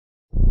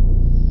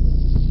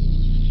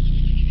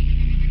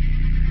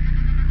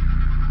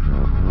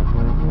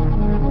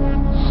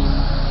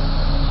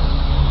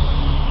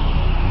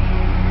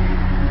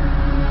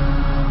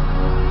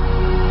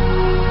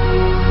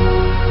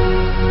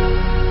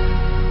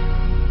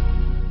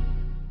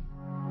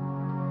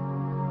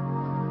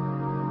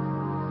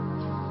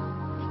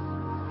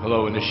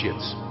Hello,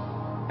 initiates,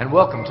 and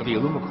welcome to the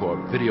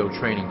IllumiCorp video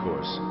training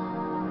course.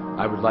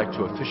 I would like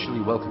to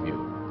officially welcome you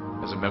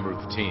as a member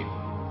of the team.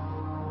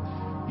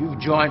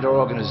 You've joined our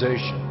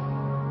organization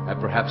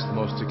at perhaps the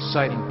most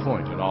exciting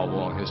point in our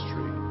long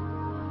history.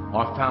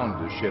 Our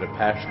founders shared a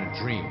passionate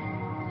dream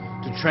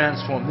to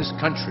transform this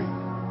country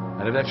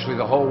and eventually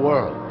the whole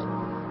world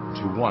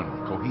into one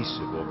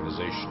cohesive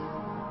organization.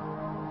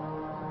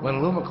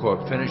 When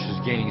IllumiCorp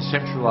finishes gaining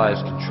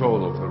centralized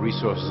control over the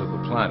resources of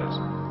the planet,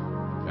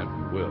 and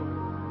we will,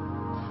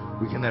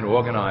 we can then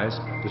organize,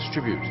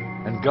 distribute,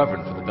 and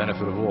govern for the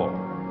benefit of all.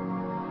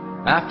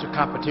 After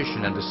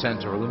competition and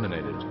dissent are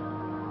eliminated,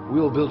 we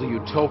will build a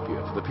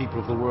utopia for the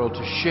people of the world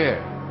to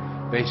share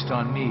based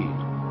on need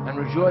and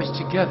rejoice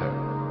together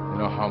in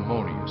a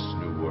harmonious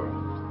new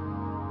world.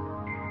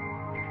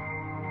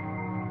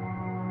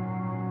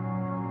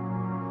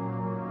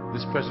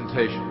 This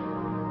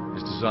presentation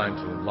is designed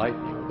to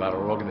enlighten you about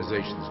our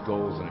organization's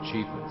goals and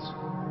achievements.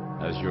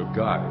 As your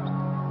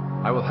guide,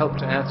 I will help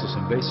to answer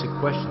some basic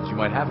questions you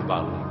might have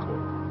about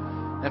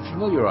IllumiCorp and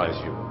familiarize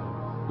you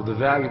with the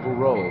valuable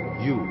role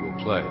you will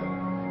play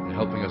in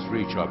helping us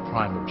reach our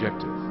prime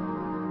objective.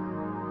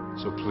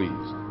 So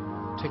please,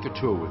 take a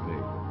tour with me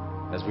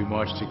as we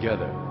march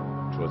together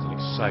towards an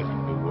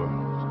exciting new world.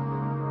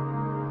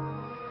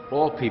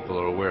 All people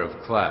are aware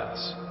of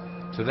class.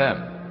 To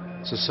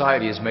them,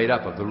 society is made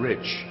up of the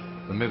rich,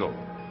 the middle,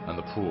 and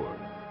the poor.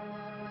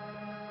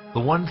 The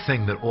one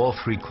thing that all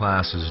three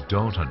classes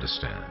don't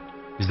understand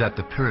is that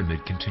the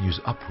pyramid continues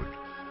upward.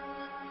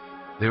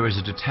 There is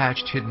a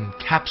detached hidden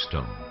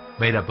capstone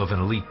made up of an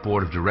elite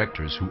board of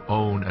directors who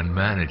own and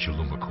manage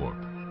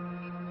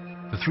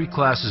IllumiCorp. The three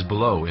classes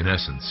below, in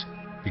essence,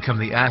 become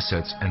the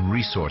assets and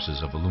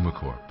resources of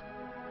IllumiCorp.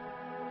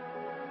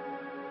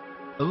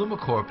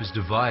 IllumiCorp is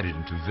divided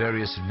into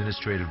various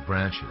administrative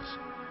branches,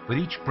 but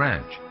each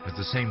branch has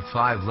the same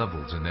 5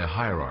 levels in their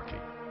hierarchy.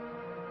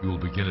 You will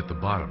begin at the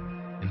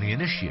bottom, in the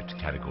initiate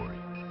category.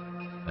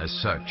 As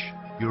such,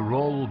 your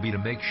role will be to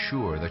make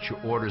sure that your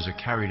orders are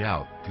carried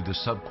out through the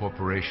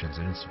sub-corporations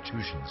and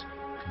institutions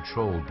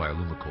controlled by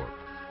IllumiCorp.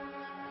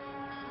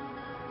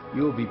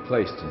 You will be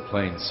placed in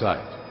plain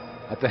sight,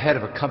 at the head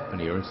of a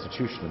company or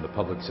institution in the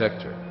public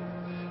sector,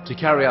 to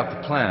carry out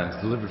the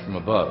plans delivered from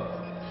above.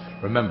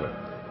 Remember,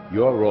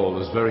 your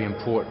role is very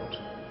important.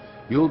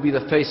 You will be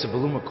the face of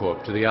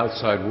IllumiCorp to the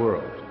outside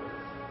world.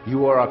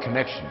 You are our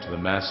connection to the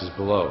masses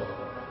below.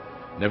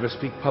 Never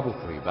speak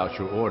publicly about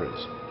your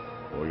orders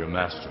or your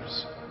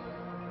masters.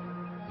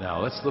 Now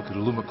let's look at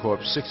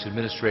IllumiCorp's 6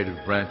 administrative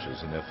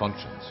branches and their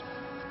functions.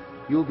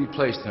 You will be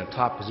placed in a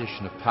top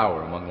position of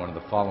power among one of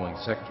the following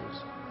sectors.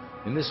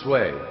 In this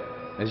way,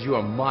 as you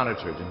are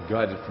monitored and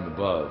guided from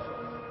above,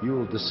 you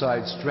will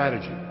decide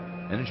strategy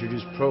and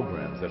introduce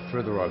programs that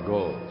further our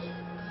goals.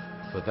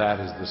 For that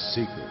is the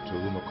secret to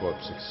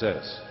IllumiCorp's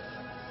success.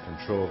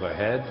 Control the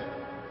head,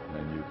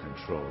 and you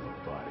control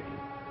the body.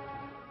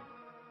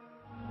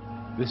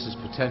 This is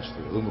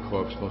potentially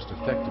IllumiCorp's most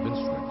effective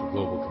instrument for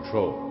global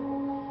control.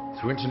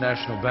 Through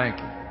international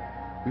banking,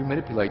 we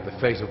manipulate the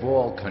fate of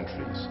all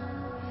countries.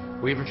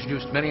 We have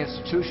introduced many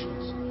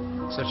institutions,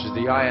 such as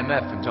the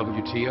IMF and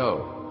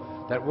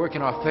WTO, that work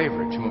in our favor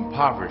to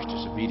impoverish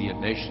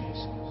disobedient nations.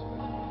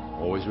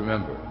 Always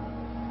remember,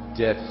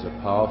 debt is a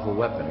powerful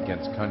weapon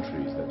against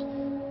countries that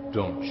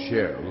don't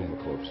share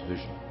IllumiCorp's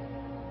vision.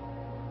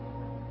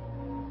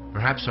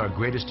 Perhaps our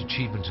greatest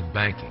achievement in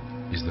banking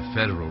is the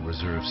Federal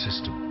Reserve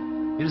System.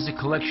 It is a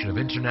collection of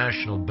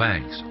international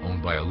banks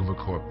owned by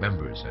IllumiCorp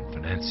members and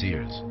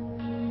financiers.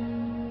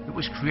 It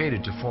was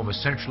created to form a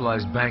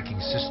centralized banking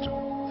system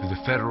through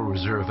the Federal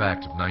Reserve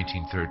Act of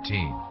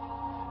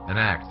 1913, an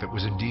act that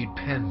was indeed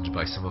penned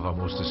by some of our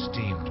most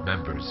esteemed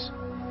members.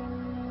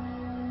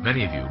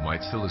 Many of you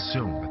might still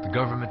assume that the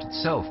government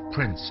itself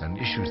prints and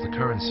issues the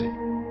currency.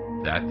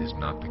 That is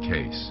not the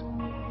case.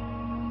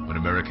 When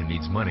America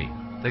needs money,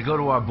 they go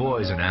to our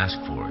boys and ask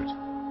for it.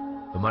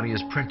 The money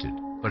is printed,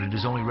 but it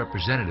is only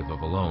representative of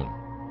a loan.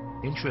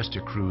 Interest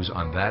accrues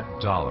on that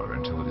dollar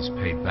until it is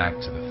paid back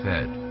to the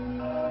Fed.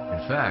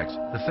 In fact,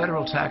 the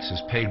federal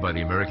taxes paid by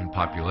the American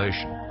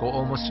population go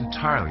almost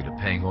entirely to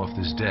paying off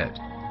this debt.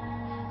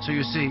 So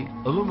you see,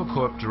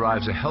 IllumiCorp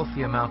derives a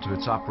healthy amount of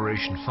its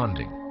operation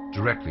funding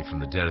directly from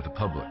the debt of the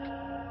public.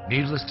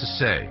 Needless to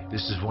say,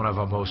 this is one of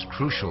our most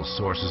crucial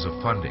sources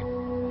of funding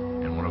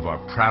and one of our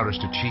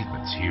proudest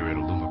achievements here at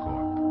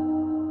IllumiCorp.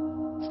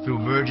 Through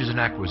mergers and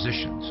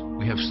acquisitions,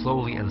 we have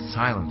slowly and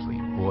silently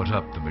bought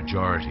up the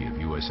majority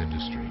of U.S.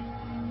 industry.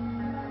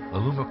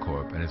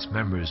 IllumiCorp and its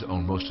members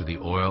own most of the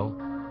oil,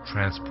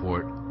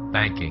 transport,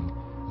 banking,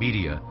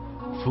 media,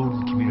 food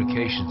and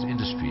communications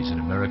industries in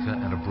America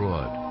and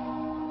abroad.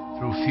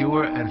 Through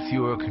fewer and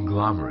fewer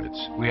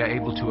conglomerates, we are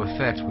able to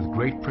effect with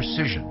great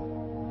precision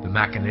the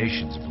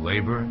machinations of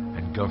labor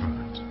and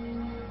government.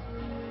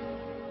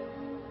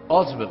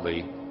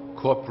 Ultimately,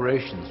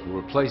 corporations will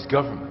replace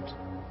government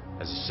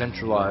as a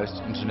centralized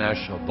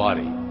international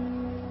body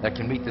that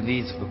can meet the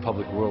needs of the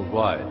public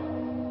worldwide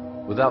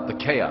without the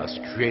chaos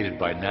created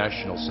by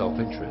national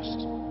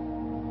self-interest.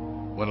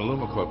 When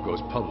IllumiCorp goes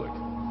public,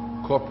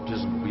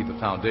 corporatism will be the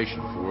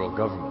foundation for world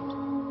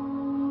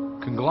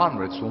government.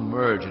 Conglomerates will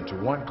merge into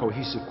one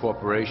cohesive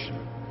corporation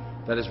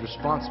that is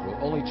responsible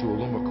only to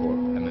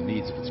IllumiCorp and the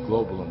needs of its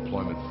global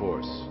employment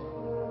force.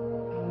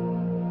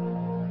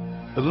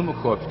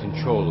 IllumiCorp's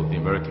control of the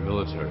American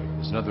military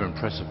is another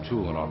impressive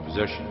tool in our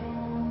possession.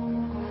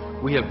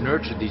 We have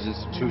nurtured these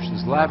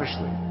institutions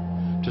lavishly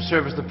to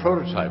serve as the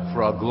prototype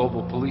for our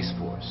global police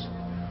force.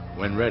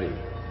 When ready,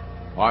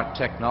 our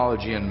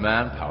technology and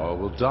manpower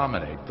will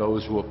dominate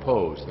those who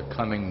oppose the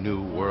coming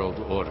new world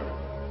order.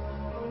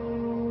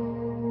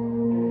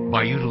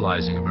 By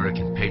utilizing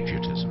American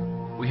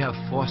patriotism, we have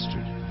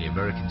fostered in the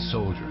American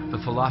soldier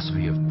the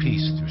philosophy of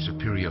peace through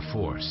superior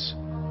force.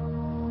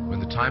 When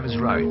the time is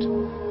right,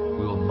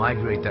 we will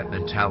migrate that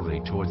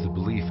mentality towards the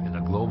belief in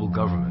a global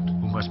government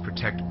who must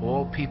protect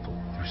all people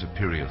through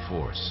superior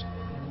force.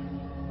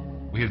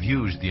 We have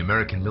used the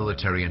American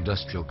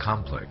military-industrial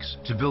complex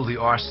to build the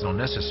arsenal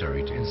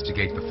necessary to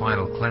instigate the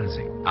final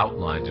cleansing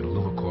outlined in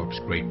IllumiCorp's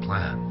great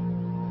plan.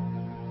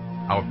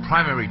 Our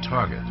primary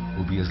target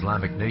will be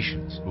Islamic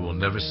nations who will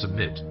never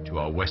submit to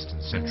our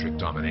Western-centric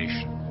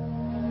domination.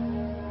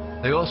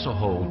 They also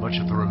hold much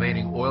of the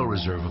remaining oil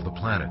reserve of the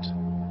planet.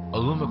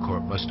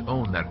 IllumiCorp must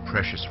own that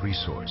precious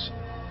resource,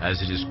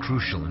 as it is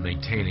crucial in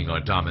maintaining our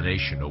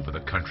domination over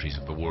the countries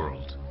of the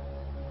world.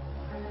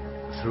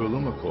 Through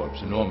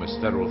IllumiCorp's enormous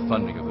federal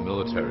funding of the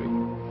military,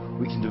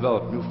 we can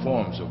develop new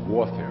forms of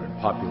warfare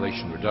and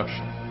population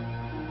reduction.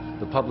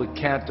 The public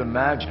can't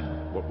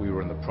imagine what we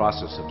were in the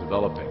process of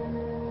developing.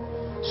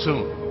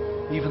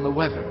 Soon, even the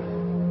weather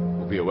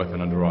will be a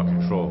weapon under our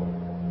control.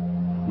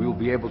 We will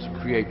be able to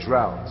create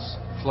droughts,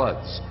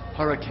 floods,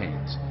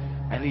 hurricanes,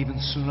 and even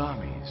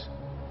tsunamis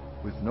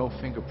with no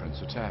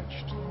fingerprints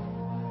attached.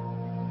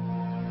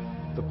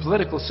 The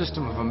political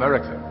system of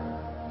America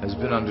has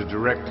been under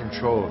direct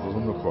control of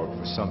IllumiCorp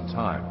for some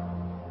time.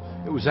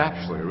 It was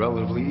actually a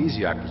relatively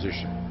easy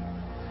acquisition,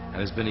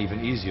 and has been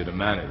even easier to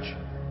manage.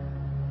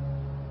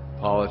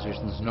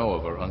 Politicians know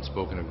of our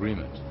unspoken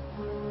agreement,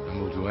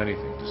 and will do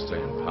anything to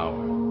stay in power.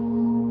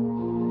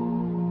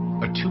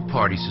 A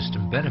two-party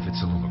system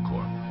benefits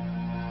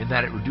IllumiCorp in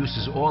that it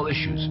reduces all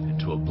issues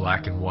into a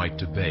black and white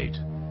debate.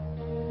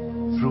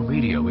 Through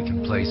media, we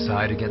can play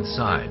side against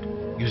side,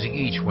 using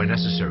each where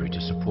necessary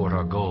to support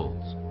our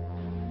goals.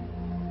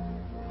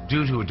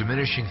 Due to a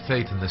diminishing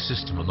faith in the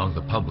system among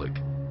the public,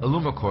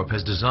 IllumiCorp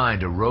has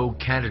designed a rogue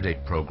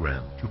candidate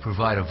program to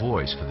provide a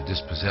voice for the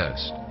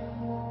dispossessed.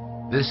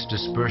 This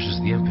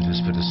disperses the impetus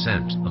for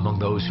dissent among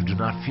those who do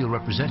not feel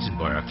represented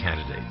by our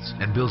candidates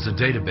and builds a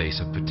database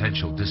of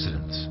potential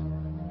dissidents.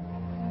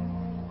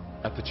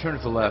 At the turn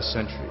of the last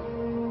century,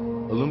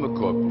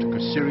 IllumiCorp took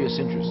a serious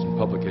interest in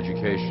public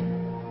education.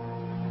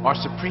 Our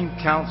Supreme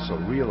Council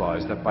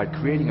realized that by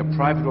creating a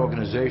private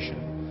organization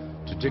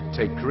to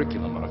dictate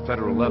curriculum on a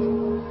federal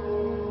level,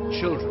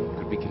 children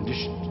could be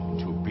conditioned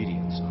into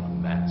obedience on a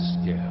mass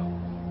scale.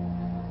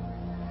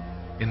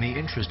 In the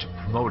interest of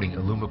promoting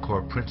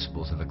IllumiCorp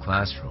principles in the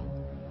classroom,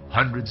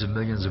 hundreds of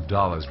millions of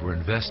dollars were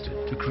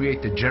invested to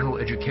create the General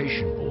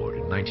Education Board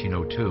in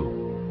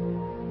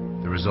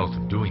 1902. The result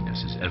of doing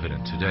this is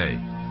evident today.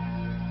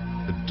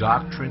 The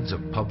doctrines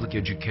of public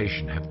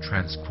education have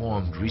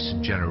transformed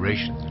recent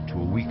generations into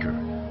a weaker,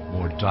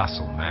 more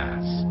docile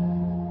mass.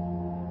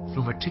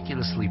 Through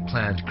meticulously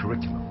planned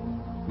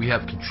curriculum, we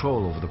have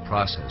control over the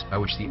process by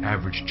which the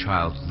average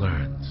child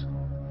learns.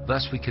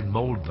 Thus, we can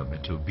mold them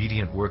into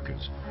obedient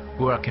workers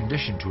who are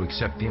conditioned to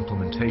accept the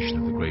implementation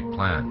of the great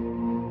plan.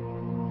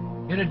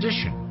 In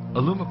addition,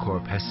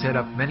 IllumiCorp has set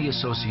up many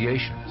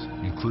associations,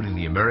 including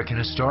the American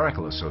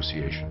Historical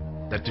Association,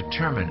 that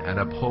determine and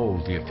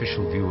uphold the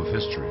official view of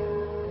history.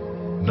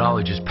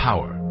 Knowledge is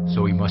power,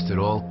 so we must at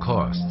all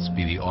costs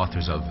be the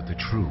authors of the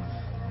truth.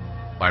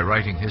 By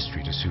writing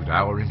history to suit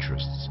our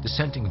interests,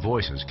 dissenting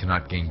voices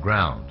cannot gain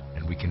ground,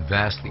 and we can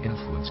vastly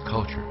influence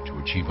culture to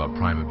achieve our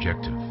prime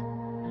objective.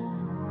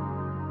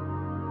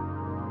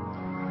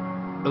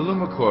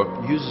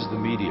 IllumiCorp uses the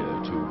media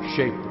to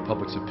shape the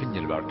public's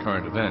opinion about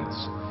current events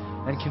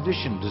and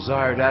condition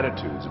desired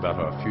attitudes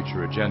about our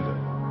future agenda.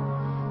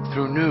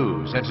 Through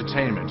news,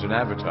 entertainment, and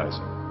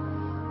advertising,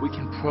 we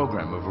can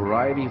program a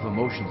variety of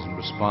emotions and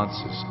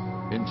responses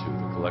into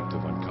the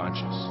collective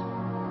unconscious.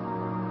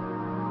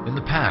 In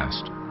the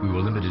past, we were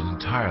limited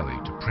entirely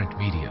to print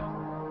media,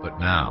 but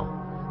now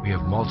we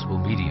have multiple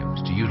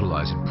mediums to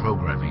utilize in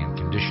programming and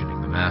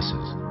conditioning the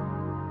masses.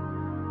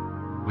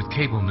 With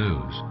cable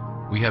news,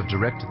 we have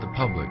directed the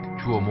public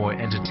to a more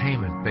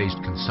entertainment-based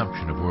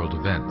consumption of world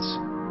events,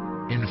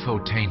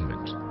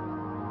 infotainment.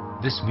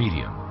 This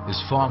medium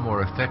is far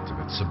more effective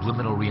at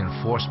subliminal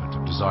reinforcement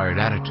of desired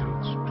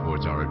attitudes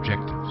towards our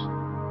objectives.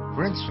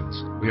 For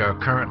instance, we are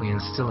currently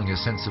instilling a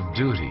sense of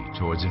duty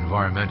towards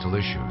environmental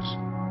issues.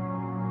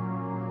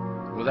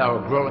 With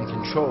our growing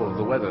control of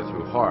the weather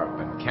through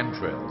HAARP and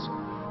chemtrails,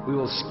 we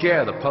will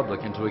scare the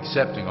public into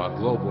accepting our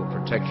global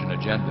protection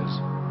agendas.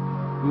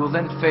 We will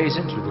then phase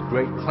into the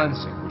great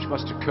cleansing which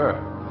must occur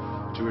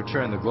to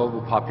return the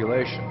global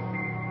population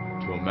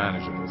to a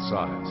manageable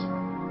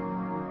size.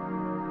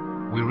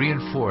 We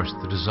reinforce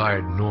the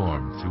desired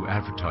norm through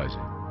advertising,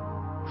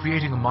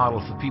 creating a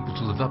model for people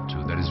to live up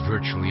to that is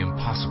virtually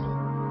impossible.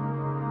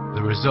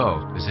 The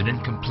result is an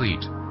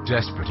incomplete,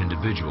 desperate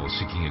individual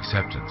seeking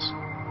acceptance.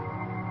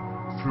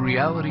 Through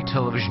reality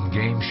television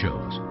game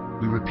shows,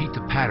 we repeat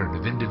the pattern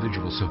of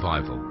individual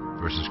survival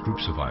versus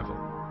group survival.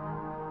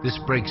 This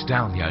breaks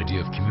down the idea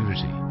of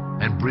community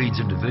and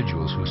breeds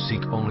individuals who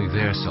seek only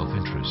their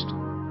self-interest.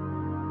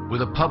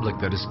 With a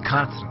public that is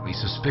constantly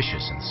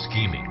suspicious and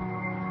scheming,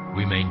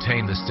 we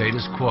maintain the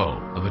status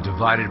quo of a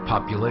divided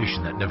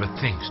population that never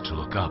thinks to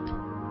look up.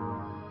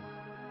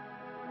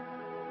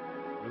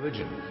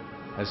 Religion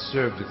has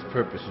served its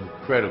purpose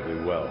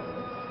incredibly well.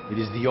 It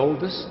is the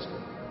oldest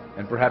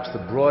and perhaps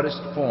the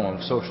broadest form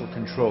of social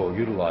control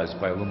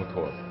utilized by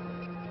Illumicorp.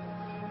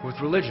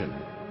 With religion,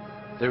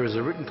 there is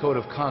a written code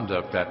of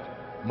conduct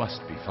that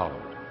must be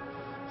followed.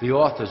 The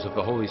authors of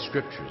the Holy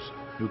Scriptures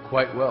knew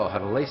quite well how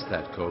to lace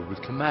that code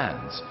with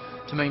commands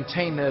to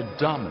maintain their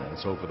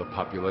dominance over the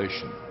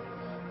population.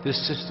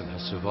 This system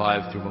has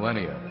survived through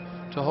millennia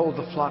to hold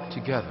the flock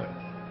together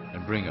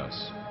and bring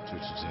us to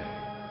today.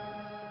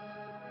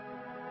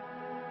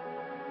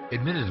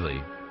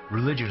 Admittedly,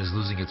 religion is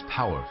losing its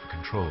power for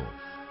control.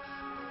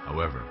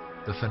 However,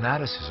 the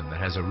fanaticism that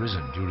has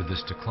arisen due to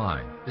this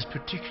decline is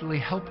particularly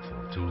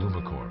helpful to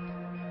Illumicorp.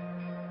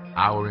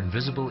 Our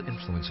invisible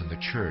influence in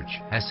the Church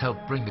has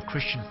helped bring the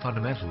Christian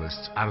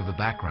fundamentalists out of the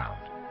background.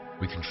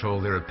 We control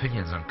their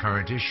opinions on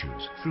current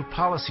issues through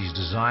policies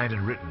designed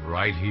and written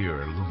right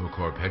here at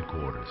Illumicorp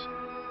headquarters.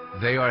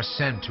 They are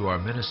sent to our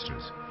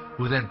ministers,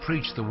 who then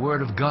preach the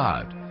Word of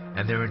God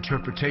and their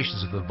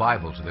interpretations of the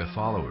Bible to their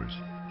followers.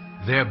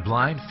 Their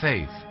blind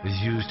faith is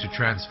used to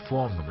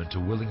transform them into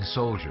willing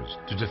soldiers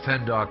to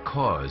defend our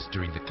cause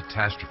during the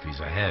catastrophes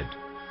ahead.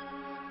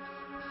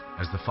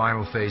 As the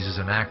final phase is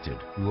enacted,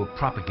 we will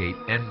propagate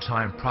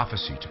end-time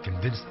prophecy to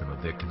convince them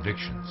of their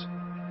convictions.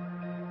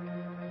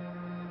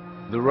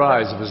 The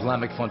rise of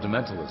Islamic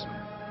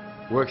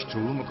fundamentalism works to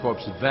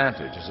Illumicorp's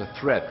advantage as a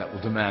threat that will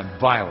demand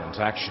violent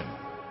action.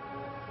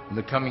 In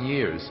the coming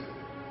years,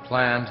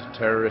 planned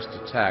terrorist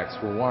attacks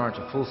will warrant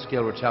a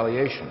full-scale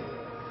retaliation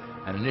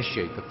and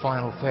initiate the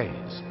final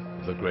phase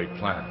of the Great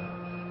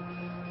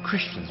Plan.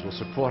 Christians will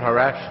support our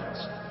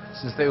actions,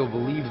 since they will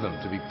believe them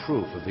to be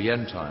proof of the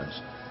end times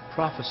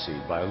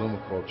prophesied by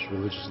Illumicorp's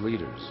religious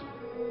leaders.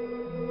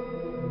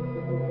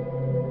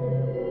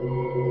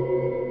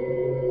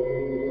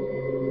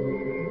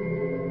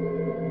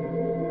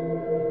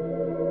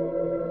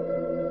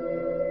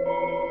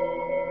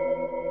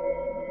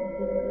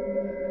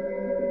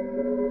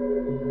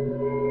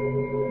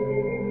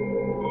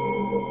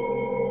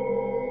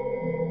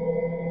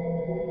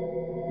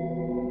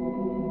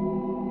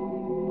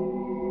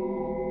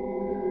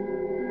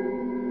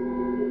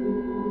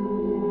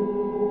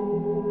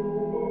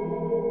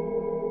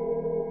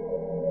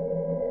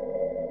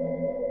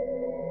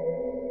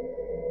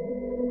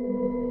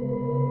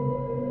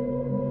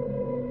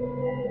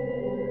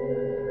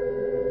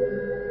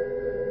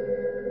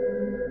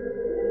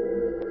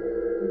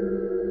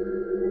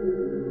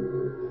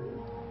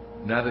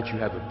 Now that you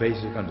have a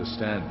basic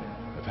understanding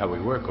of how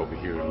we work over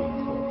here at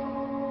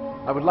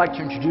Illumicorp, I would like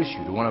to introduce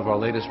you to one of our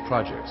latest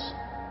projects,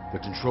 the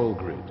Control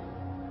Grid.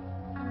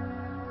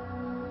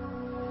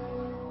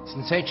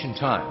 Since ancient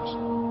times,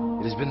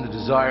 it has been the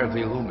desire of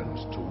the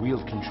Illumins to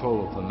wield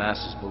control of the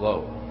masses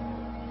below,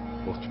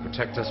 both to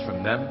protect us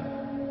from them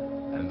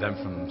and them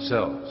from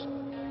themselves.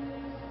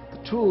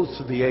 The tools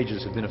through the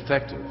ages have been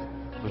effective,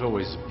 but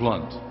always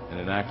blunt and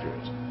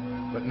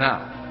inaccurate. But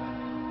now,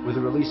 with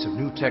the release of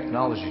new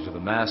technology to the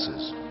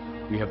masses,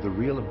 we have the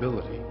real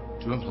ability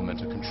to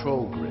implement a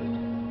control grid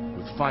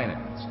with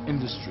finance,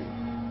 industry,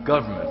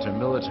 government, and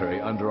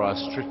military under our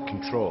strict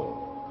control.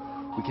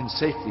 We can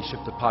safely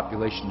shift the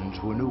population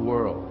into a new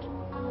world,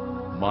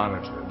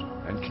 monitored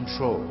and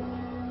controlled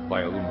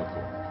by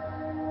Illumicorp.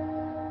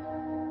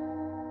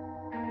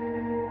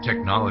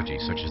 Technology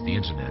such as the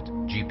Internet,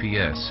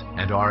 GPS,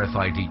 and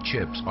RFID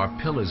chips are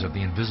pillars of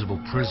the invisible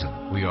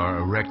prison we are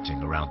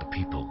erecting around the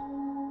people.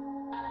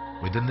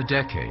 Within the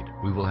decade,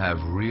 we will have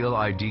real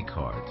ID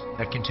cards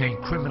that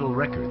contain criminal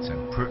records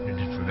and pertinent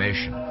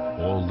information,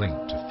 all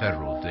linked to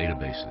federal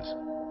databases.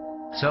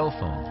 Cell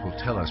phones will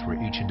tell us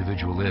where each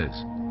individual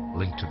is,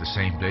 linked to the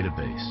same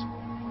database.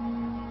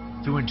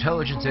 Through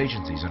intelligence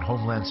agencies and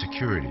Homeland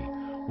Security,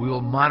 we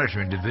will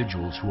monitor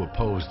individuals who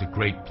oppose the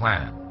Great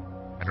Plan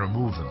and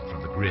remove them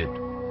from the grid.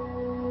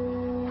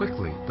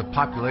 Quickly, the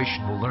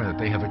population will learn that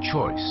they have a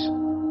choice: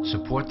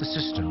 support the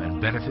system and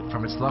benefit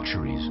from its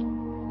luxuries,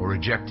 or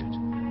reject it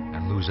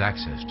and lose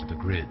access to the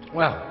grid.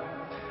 Well,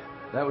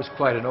 that was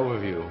quite an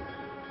overview.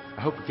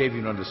 I hope it gave you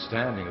an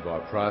understanding of our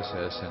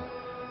process and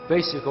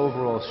basic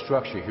overall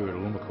structure here at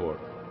Illumicorp.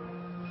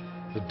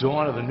 The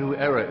dawn of a new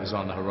era is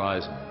on the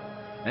horizon,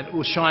 and it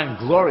will shine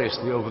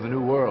gloriously over the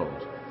new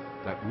world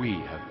that we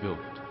have built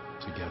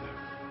together.